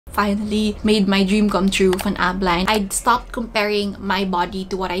finally made my dream come true of an ab line. I stopped comparing my body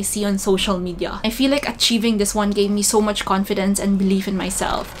to what I see on social media. I feel like achieving this one gave me so much confidence and belief in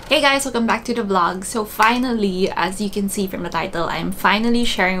myself. Hey guys, welcome back to the vlog. So finally, as you can see from the title, I'm finally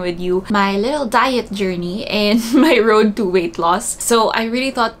sharing with you my little diet journey and my road to weight loss. So I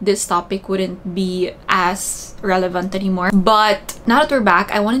really thought this topic wouldn't be as relevant anymore, but now that we're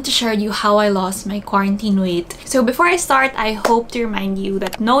back, I wanted to share with you how I lost my quarantine weight. So before I start, I hope to remind you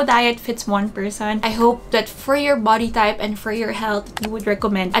that no diet fits one person. I hope that for your body type and for your health, you would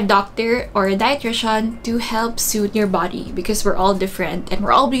recommend a doctor or a dietitian to help suit your body, because we're all different and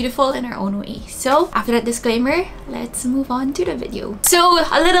we're all beautiful in our own way. So after that disclaimer, let's move on to the video. So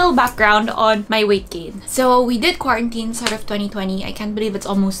a little background on my weight gain. So we did quarantine start of 2020. I can't believe it's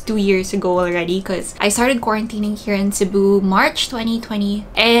almost 2 years ago already, because I started quarantining here in Cebu March 2020,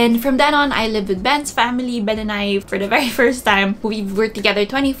 and from then on I lived with Ben's family. Ben and I, for the very first time, we were together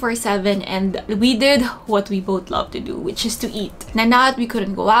 24/7, and we did what we both love to do, which is to eat. Now that we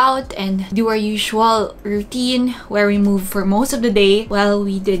couldn't go out and do our usual routine where we move for most of the day, well,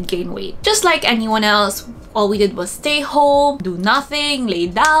 we did gain weight. Just like anyone else, all we did was stay home, do nothing, lay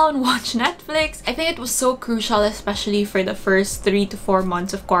down, watch Netflix. I think it was so crucial, especially for the first 3 to 4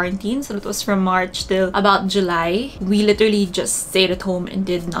 months of quarantine. So it was from March till about July. We literally just stayed at home and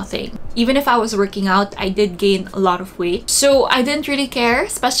did nothing. Even if I was working out, I did gain a lot of weight. So I didn't really care,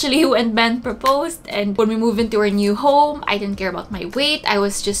 especially when Ben proposed and when we moved into our new home. I didn't care about my weight. I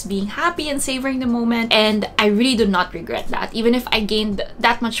was just being happy and savoring the moment, and I really do not regret that. Even if I gained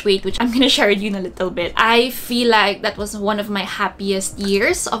that much weight, which I'm gonna share with you in a little bit, I feel like that was one of my happiest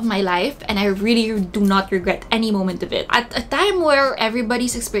years of my life, and I really do not regret any moment of it. At a time where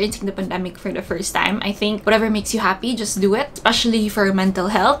everybody's experiencing the pandemic for the first time, I think whatever makes you happy, just do it, especially for mental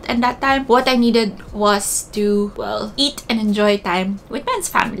health. And that time, what I needed was to, well, eat and enjoy time with Ben's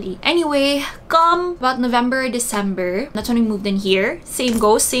family. Anyway, come about November, December, that's when we moved in here. Same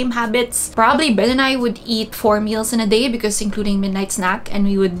goes, same habits. Probably Ben and I would eat 4 meals in a day, because including midnight snack, and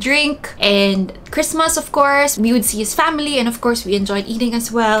we would drink. And Christmas, of course, we would see his family, and of course we enjoyed eating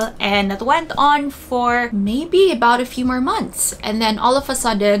as well. And that went on for maybe about a few more months, and then all of a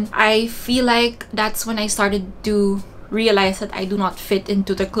sudden I feel like that's when I started to realize that I do not fit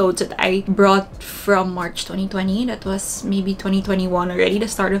into the clothes that I brought from March 2020. That was maybe 2021 already, the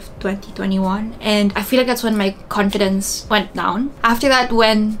start of 2021. And I feel like that's when my confidence went down. After that,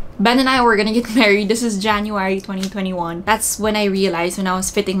 when Ben and I were gonna get married, this is January 2021, that's when I realized, when I was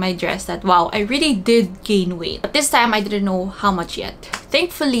fitting my dress, that wow, I really did gain weight. But this time I didn't know how much yet.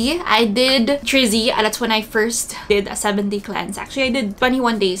 Thankfully, I did Trizie. That's when I first did a 7-day cleanse. Actually, I did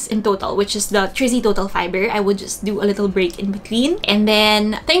 21 days in total, which is the Trizie Total Fiber. I would just do a little break in between. And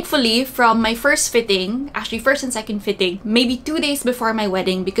then, thankfully, from my first fitting, actually first and second fitting, maybe 2 days before my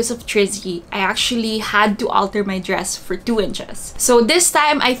wedding, because of Trizie, I actually had to alter my dress for 2 inches. So this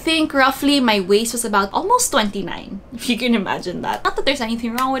time, I think roughly my waist was about almost 29, if you can imagine that. Not that there's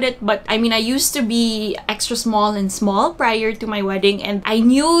anything wrong with it, but I mean, I used to be extra small and small prior to my wedding, and I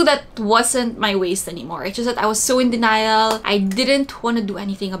knew that wasn't my waist anymore. It's just that I was so in denial. I didn't want to do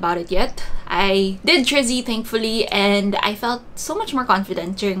anything about it yet. I did Trizie, thankfully, and I felt so much more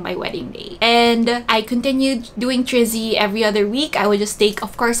confident during my wedding day. And I continued doing Trizie every other week. I would just take,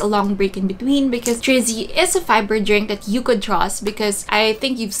 of course, a long break in between, because Trizie is a fiber drink that you could trust, because I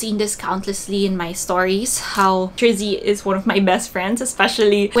think you've seen this countlessly in my stories, how Trizie is one of my best friends,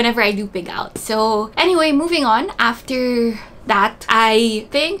 especially whenever I do pig out. So anyway, moving on, after that, I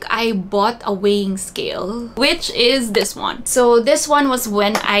think I bought a weighing scale, which is this one. So this one was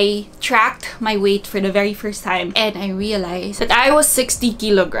when I tracked my weight for the very first time, and I realized that I was 60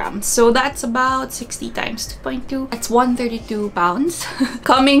 kilograms. So that's about 60 times 2.2. That's 132 pounds.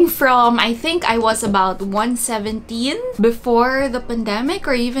 Coming from, I think I was about 117 before the pandemic,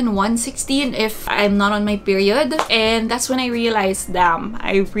 or even 116 if I'm not on my period. And that's when I realized, damn,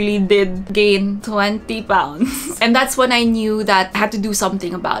 I really did gain 20 pounds. And that's when I knew that I had to do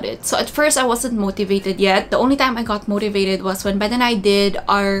something about it. So at first, I wasn't motivated yet. The only time I got motivated was when Ben and I did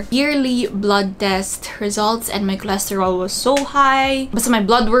our yearly blood test results, and my cholesterol was so high, but so my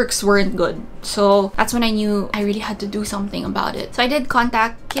blood works weren't good. So that's when I knew I really had to do something about it. So I did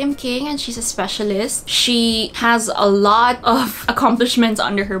contact Kim King, and she's a specialist. She has a lot of accomplishments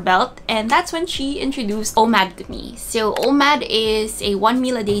under her belt, and that's when she introduced OMAD to me. So OMAD is a 1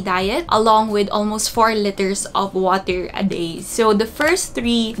 meal a day diet along with almost 4 liters of water a day. So the first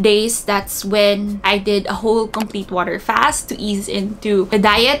 3 days, that's when I did a whole complete water fast to ease into the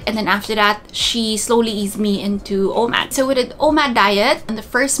diet, and then after that, she slowly eased me into OMAD. So with the OMAD diet, in the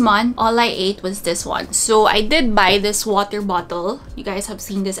first month, all I ate ate was this one. So I did buy this water bottle. You guys have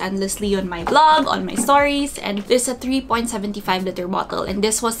seen this endlessly on my vlog, on my stories, and this is a 3.75 liter bottle, and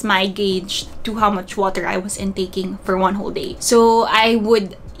this was my gauge to how much water I was intaking for one whole day. So I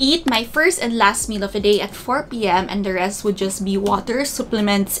would eat my first and last meal of the day at 4 p.m. and the rest would just be water,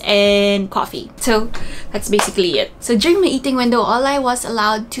 supplements, and coffee. So that's basically it. So during my eating window, all I was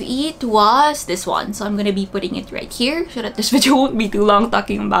allowed to eat was this one. So I'm gonna be putting it right here so that this video won't be too long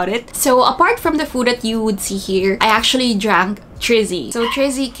talking about it. So apart from the food that you would see here, I actually drank Trizie. So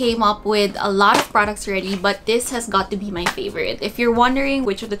Trizie came up with a lot of products already, but this has got to be my favorite. If you're wondering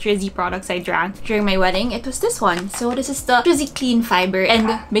which of the Trizie products I drank during my wedding, it was this one. So this is the Trizie Clean Fiber, and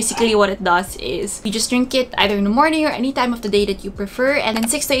basically what it does is you just drink it either in the morning or any time of the day that you prefer, and then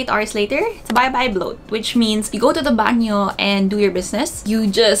 6 to 8 hours later, it's bye-bye bloat, which means you go to the banyo and do your business. You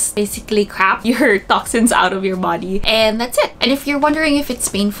just basically crap your toxins out of your body, and that's it. And if you're wondering if it's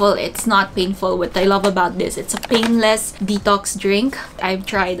painful, it's not painful. What I love about this, it's a painless detox drink. I've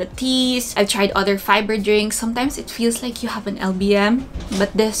tried the teas, I've tried other fiber drinks. Sometimes it feels like you have an LBM,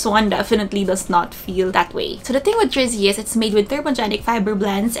 but this one definitely does not feel that way. So the thing with Trizie is it's made with thermogenic fiber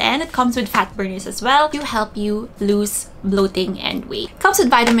blends, and it comes with fat burners as well to help you lose bloating and weight. It comes with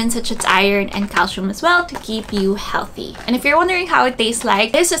vitamins such as iron and calcium as well to keep you healthy. And if you're wondering how it tastes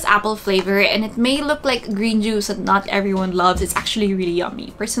like, this is apple flavor, and it may look like green juice that not everyone loves. It's actually really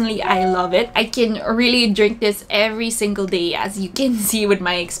yummy. Personally, I love it. I can really drink this every single day, as you can see with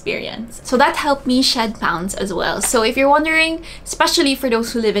my experience. So that helped me shed pounds as well. So if you're wondering, especially for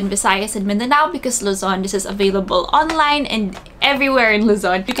those who live in Visayas and Mindanao, because Luzon, this is available online and everywhere in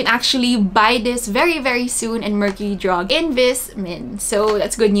Luzon, you can actually buy this very soon in Mercury Drug in Vismin. So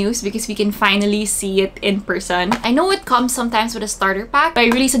that's good news because we can finally see it in person. I know it comes sometimes with a starter pack, but I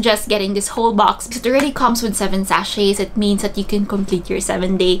really suggest getting this whole box because it already comes with 7 sachets. It means that you can complete your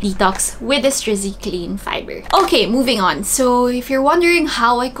 7-day detox with this Trizie Clean Fiber. Okay, moving on. So if you're wondering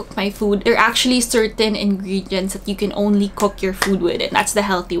how I cook my food, there are actually certain ingredients that you can only cook your food with, and that's the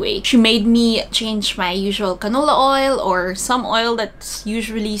healthy way. She made me change my usual canola oil or some oil that's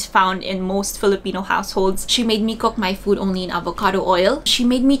usually found in most Filipino households. She made me cook my food only in avocado oil. She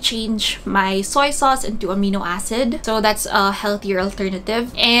made me change my soy sauce into amino acid, so that's a healthier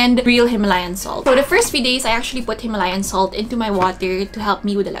alternative, and real Himalayan salt. So the first few days I actually put Himalayan salt into my water to help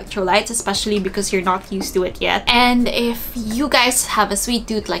me with electrolytes, especially because you're not used to it yet. And if you guys have a sweet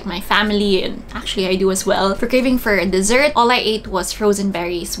tooth like my family, and actually I do as well, for craving for a dessert, all I ate was frozen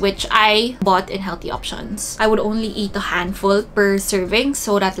berries, which I bought in Healthy Options. I would only eat a handful per serving,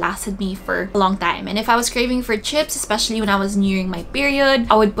 so that lasted me for a long time. And if I was craving for chips, especially when I was nearing my period,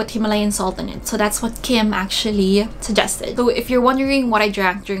 I would put Himalayan salt in it. So that's what Kim actually suggested. So if you're wondering what I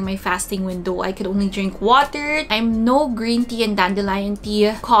drank during my fasting window, I could only drink water. I'm no green tea and dandelion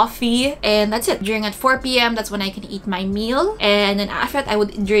tea, coffee, and that's it. During at 4 p.m, that's when I can eat my meal, and then after that I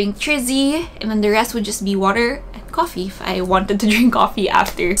would drink Trizie, and then the rest would just be water and coffee if I wanted to drink coffee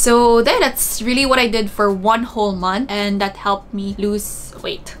after. So then that's really what I did for one whole month, and that helped me lose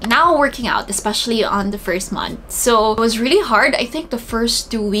weight. Now working out, especially on the first month. So it was really hard. I think the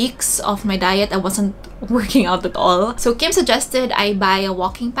first 2 weeks of my diet I wasn't working out at all. So Kim suggested I buy a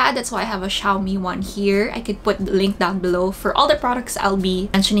walking pad. That's why I have a Xiaomi one here. I could put the link down below for all the products I'll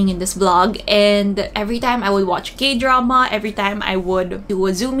be mentioning in this vlog. And every time I would watch K-drama, every time I would do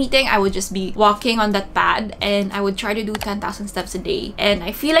a Zoom meeting, I would just be walking on that pad, and I would try to do 10,000 steps a day. And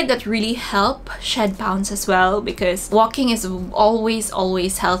I feel like that really helped shed pounds as well, because walking is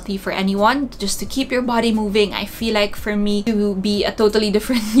always healthy for anyone, just to keep your body moving. I feel like for me to be a totally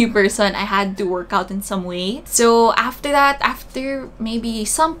different new person, I had to work out in some way. So after that, after maybe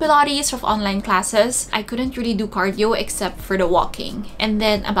some Pilates of online classes, I couldn't really do cardio except for the walking. And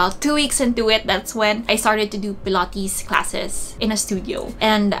then about 2 weeks into it, that's when I started to do Pilates classes in a studio.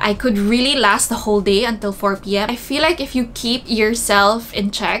 And I could really last the whole day until 4 p.m. I feel like if you keep yourself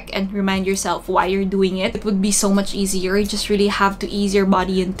in check and remind yourself why you're doing it, it would be so much easier. You just really have to ease your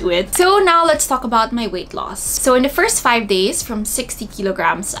body into it. So now let's talk about my weight loss. So in the first 5 days, from 60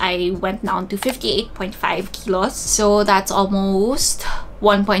 kilograms, I went down to 58.5 kilos. So that's almost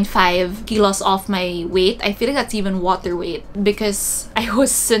 1.5 kilos off my weight. I feel like that's even water weight because I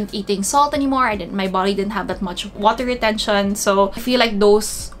wasn't eating salt anymore. My body didn't have that much water retention. So I feel like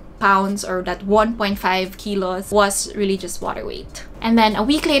those pounds or that 1.5 kilos was really just water weight. And then a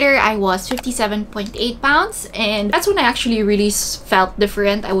week later, I was 57.8 pounds. And that's when I actually really felt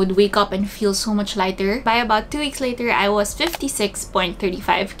different. I would wake up and feel so much lighter. By about 2 weeks later, I was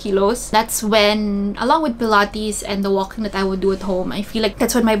 56.35 kilos. That's when, along with Pilates and the walking that I would do at home, I feel like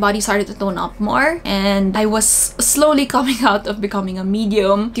that's when my body started to tone up more. And I was slowly coming out of becoming a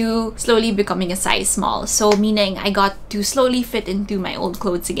medium to slowly becoming a size small. So meaning I got to slowly fit into my old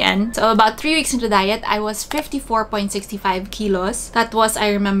clothes again. So about 3 weeks into diet, I was 54.65 kilos. That was, I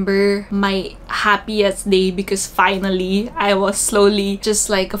remember, my happiest day because finally I was slowly just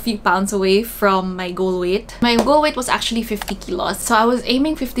like a few pounds away from my goal weight. My goal weight was actually 50 kilos. So I was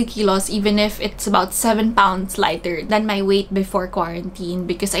aiming 50 kilos even if it's about 7 pounds lighter than my weight before quarantine,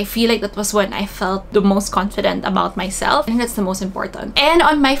 because I feel like that was when I felt the most confident about myself. I think that's the most important. And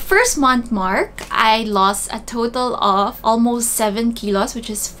on my first month mark, I lost a total of almost 7 kilos, which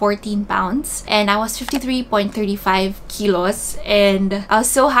is 14 pounds. And I was 53.35 kilos. And I was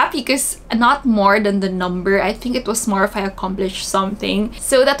so happy because not more than the number. I think it was more if I accomplished something.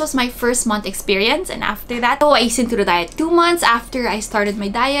 So that was my first month experience. And after that, I eased into the diet. 2 months after I started my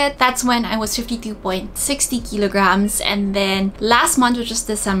diet, that's when I was 52.60 kilograms. And then last month, which was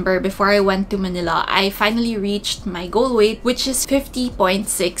December, before I went to Manila, I finally reached my goal weight, which is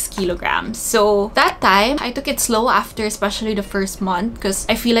 50.6 kilograms. So that time, I took it slow after especially the first month because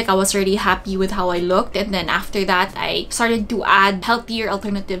I feel like I was already happy with how I looked. And then after that, I started to add healthier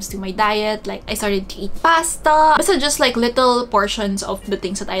alternatives to my diet. Like I started to eat pasta. So just like little portions of the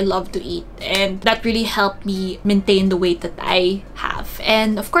things that I love to eat. And that really helped me maintain the weight that I have.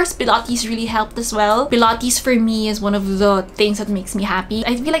 And of course, Pilates really helped as well. Pilates for me is one of the things that makes me happy.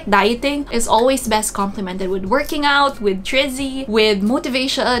 I feel like dieting is always best complemented with working out, with Trizie, with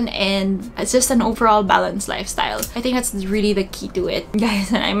motivation, and it's just an overall balanced lifestyle. I think that's really the key to it.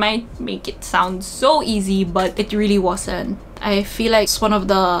 Guys, and I might make it sound so easy, but it really wasn't. I feel like it's one of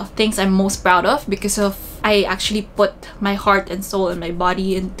the things I'm most proud of because of I actually put my heart and soul and my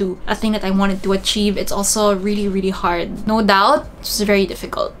body into a thing that I wanted to achieve. It's also really, really hard. No doubt, it's very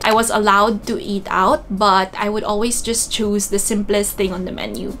difficult. I was allowed to eat out, but I would always just choose the simplest thing on the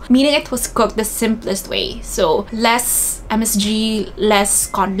menu. Meaning it was cooked the simplest way. So less MSG, less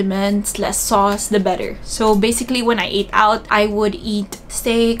condiments, less sauce, the better. So basically when I ate out, I would eat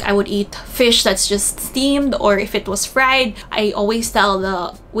steak, I would eat fish that's just steamed, or if it was fried, I always tell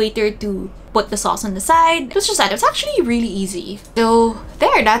the waiter to put the sauce on the side. It was just that. It was actually really easy. So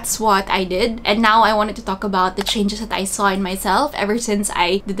there, that's what I did. And now I wanted to talk about the changes that I saw in myself ever since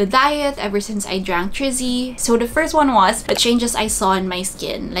I did the diet, ever since I drank Trizie. So the first one was the changes I saw in my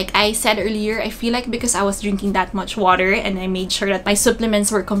skin. Like I said earlier, I feel like because I was drinking that much water and I made sure that my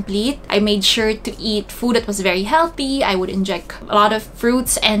supplements were complete, I made sure to eat food that was very healthy. I would inject a lot of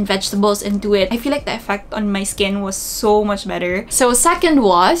fruits and vegetables into it. I feel like the effect on my skin was so much better. So second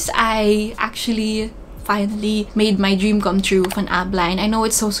was I actually finally made my dream come true of an ab line. I know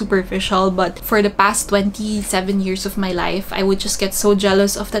it's so superficial, but for the past 27 years of my life, I would just get so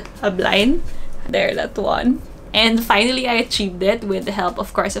jealous of that ab line. There, that one. And finally, I achieved it with the help,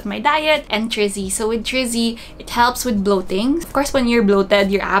 of course, of my diet and Trizie. So with Trizie, it helps with bloating. Of course, when you're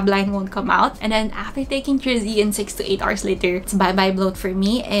bloated, your ab line won't come out. And then after taking Trizie in 6 to 8 hours later, it's bye-bye bloat for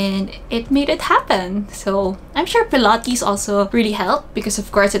me. And it made it happen. So I'm sure Pilates also really helped because,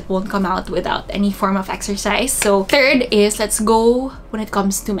 of course, it won't come out without any form of exercise. So third is, let's go when it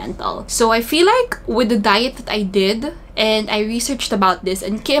comes to mental. So I feel like with the diet that I did, and I researched about this,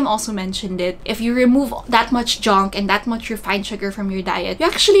 and Kim also mentioned it, if you remove that much junk and that much refined sugar from your diet, you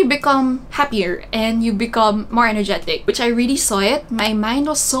actually become happier and you become more energetic, which I really saw it. My mind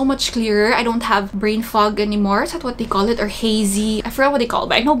was so much clearer. I don't have brain fog anymore. Is that what they call it? Or hazy? I forgot what they call it,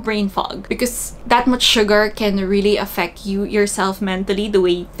 but I know brain fog because that much sugar can really affect you yourself mentally, the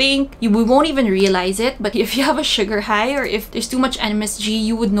way you think. You won't even realize it, but if you have a sugar high or if there's too much MSG,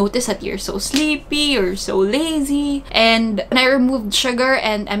 you would notice that you're so sleepy or so lazy. And when I removed sugar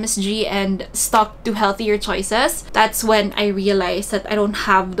and MSG and stuck to healthier choices, that's when I realized that I don't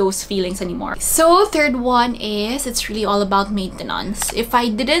have those feelings anymore. So third one is, it's really all about maintenance. If I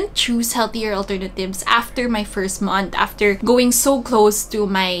didn't choose healthier alternatives after my first month, after going so close to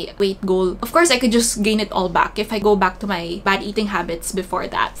my weight goal, of course I could just gain it all back if I go back to my bad eating habits before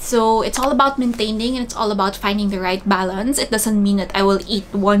that. So it's all about maintaining and it's all about finding the right balance. It doesn't mean that I will eat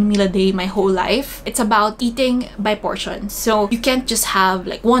one meal a day my whole life. It's about eating by portion. portions. So you can't just have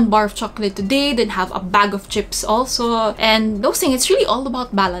like one bar of chocolate today, then have a bag of chips also. And those things, it's really all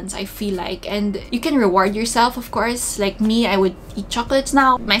about balance, I feel like. And you can reward yourself, of course. Like me, I would eat chocolates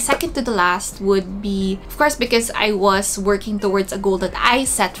now. My second to the last would be, of course, because I was working towards a goal that I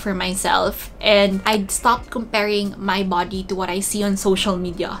set for myself, and I'd stopped comparing my body to what I see on social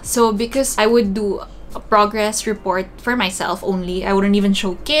media. So because I would do a progress report for myself only. I wouldn't even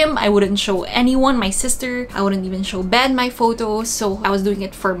show Kim, I wouldn't show anyone, my sister, I wouldn't even show Ben my photos. So I was doing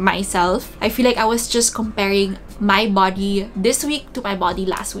it for myself. I feel like I was just comparing my body this week to my body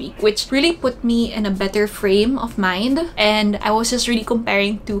last week, which really put me in a better frame of mind. And I was just really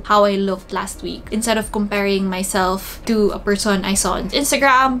comparing to how I looked last week instead of comparing myself to a person I saw on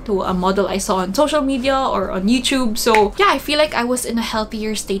Instagram, to a model I saw on social media or on YouTube. So yeah, I feel like I was in a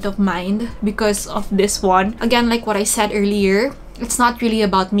healthier state of mind because of this one. Again, like what I said earlier, it's not really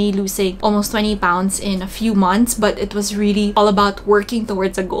about me losing almost 20 pounds in a few months, but it was really all about working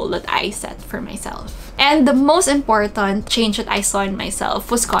towards a goal that I set for myself. And the most important change that I saw in myself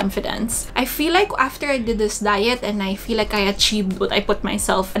was confidence. I feel like after I did this diet and I feel like I achieved what I put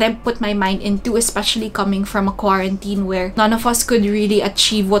myself and I put my mind into, especially coming from a quarantine where none of us could really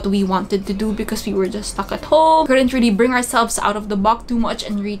achieve what we wanted to do because we were just stuck at home. Couldn't really bring ourselves out of the box too much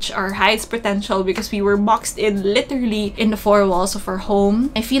and reach our highest potential because we were boxed in literally in the four walls of our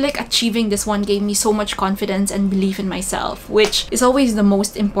home. I feel like achieving this one gave me so much confidence and belief in myself, which is always the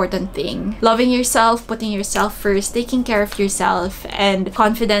most important thing. Loving yourself, putting yourself first, taking care of yourself, and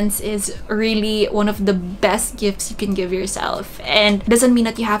confidence is really one of the best gifts you can give yourself. And it doesn't mean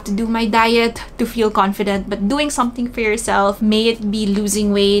that you have to do my diet to feel confident, but doing something for yourself, may it be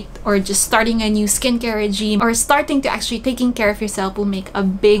losing weight or just starting a new skincare regime or starting to actually taking care of yourself, will make a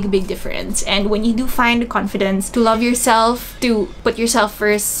big difference. And when you do find the confidence to love yourself, to put yourself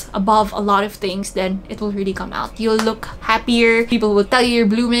first above a lot of things, then it will really come out. You'll look happier, people will tell you you're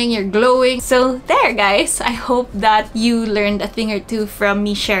blooming, you're glowing. So there guys, I hope that you learned a thing or two from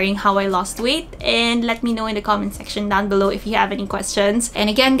me sharing how I lost weight, and let me know in the comment section down below if you have any questions. And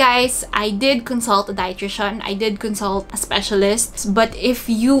again guys, I did consult a dietitian, I did consult a specialist, but if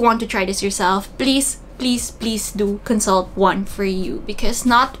you want to try this yourself, please do consult one for you, because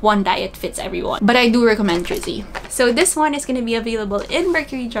not one diet fits everyone. But I do recommend Trizie. So this one is going to be available in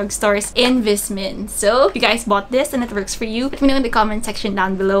Mercury drugstores in Vismin. So if you guys bought this and it works for you, let me know in the comment section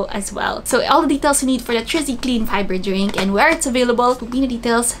down below as well. So all the details you need for the Trizie Clean Fiber drink and where it's available will be in the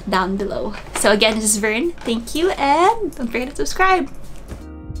details down below. So again, this is Vern. Thank you, and don't forget to subscribe.